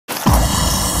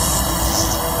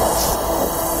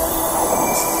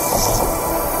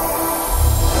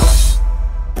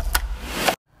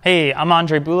Hey, I'm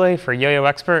Andre Boulay for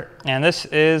YoYoExpert, and this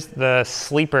is the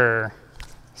sleeper.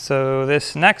 So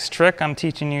this next trick I'm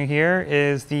teaching you here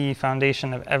is the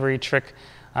foundation of every trick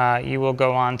you will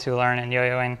go on to learn in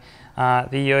yo-yoing.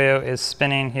 The yo-yo is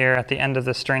spinning here at the end of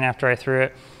the string after I threw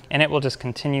it, and it will just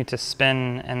continue to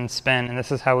spin and spin, and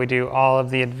this is how we do all of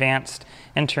the advanced,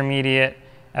 intermediate,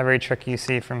 every trick you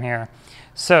see from here.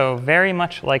 So very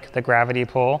much like the gravity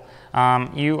pull,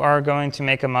 you are going to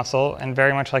make a muscle, and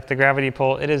very much like the gravity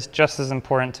pull, it is just as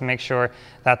important to make sure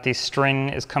that the string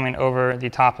is coming over the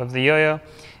top of the yo-yo.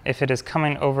 If it is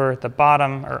coming over the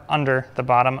bottom or under the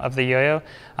bottom of the yo-yo,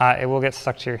 it will get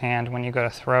stuck to your hand when you go to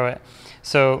throw it.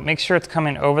 So make sure it's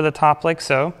coming over the top like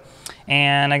so.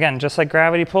 And again, just like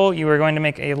gravity pull, you are going to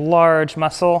make a large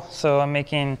muscle. So I'm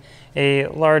making a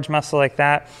large muscle like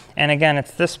that. And again,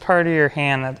 it's this part of your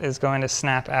hand that is going to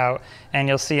snap out. And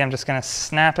you'll see I'm just going to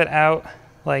snap it out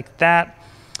like that.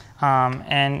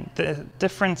 And the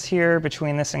difference here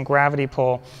between this and gravity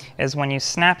pull is when you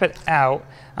snap it out,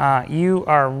 you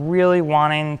are really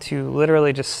wanting to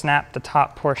literally just snap the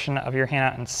top portion of your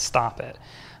hand out and stop it.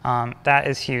 That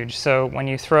is huge. So when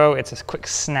you throw, it's a quick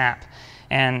snap.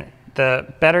 And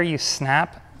the better you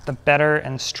snap, the better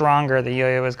and stronger the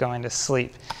yo-yo is going to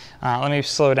sleep. Let me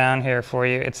slow down here for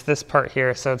you. It's this part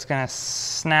here, so it's going to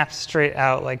snap straight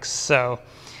out like so.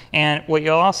 And what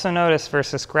you'll also notice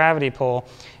versus gravity pull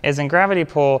is in gravity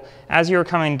pull, as you were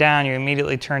coming down, you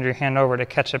immediately turned your hand over to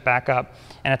catch it back up.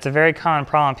 And it's a very common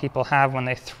problem people have when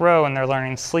they throw and they're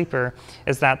learning sleeper,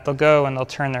 is that they'll go and they'll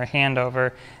turn their hand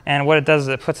over. And what it does is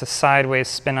it puts a sideways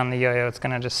spin on the yo-yo. It's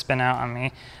going to just spin out on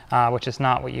me, which is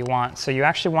not what you want. So you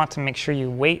actually want to make sure you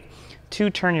wait to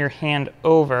turn your hand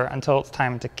over until it's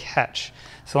time to catch.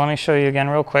 So let me show you again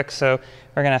real quick. So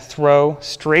we're going to throw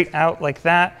straight out like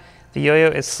that. The yo-yo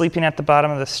is sleeping at the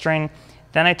bottom of the string.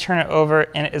 Then I turn it over,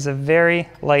 and it is a very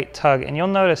light tug. And you'll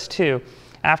notice too,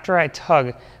 after I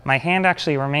tug, my hand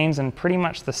actually remains in pretty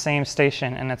much the same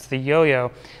station, and it's the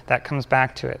yo-yo that comes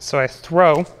back to it. So I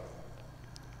throw,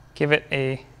 give it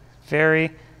a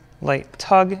very light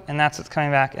tug, and that's what's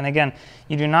coming back. And again,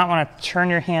 you do not want to turn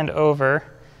your hand over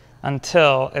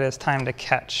until it is time to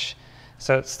catch.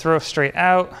 So it's throw straight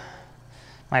out.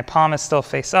 My palm is still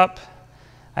face up.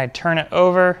 I turn it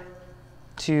over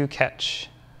to catch.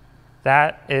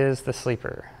 That is the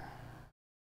sleeper.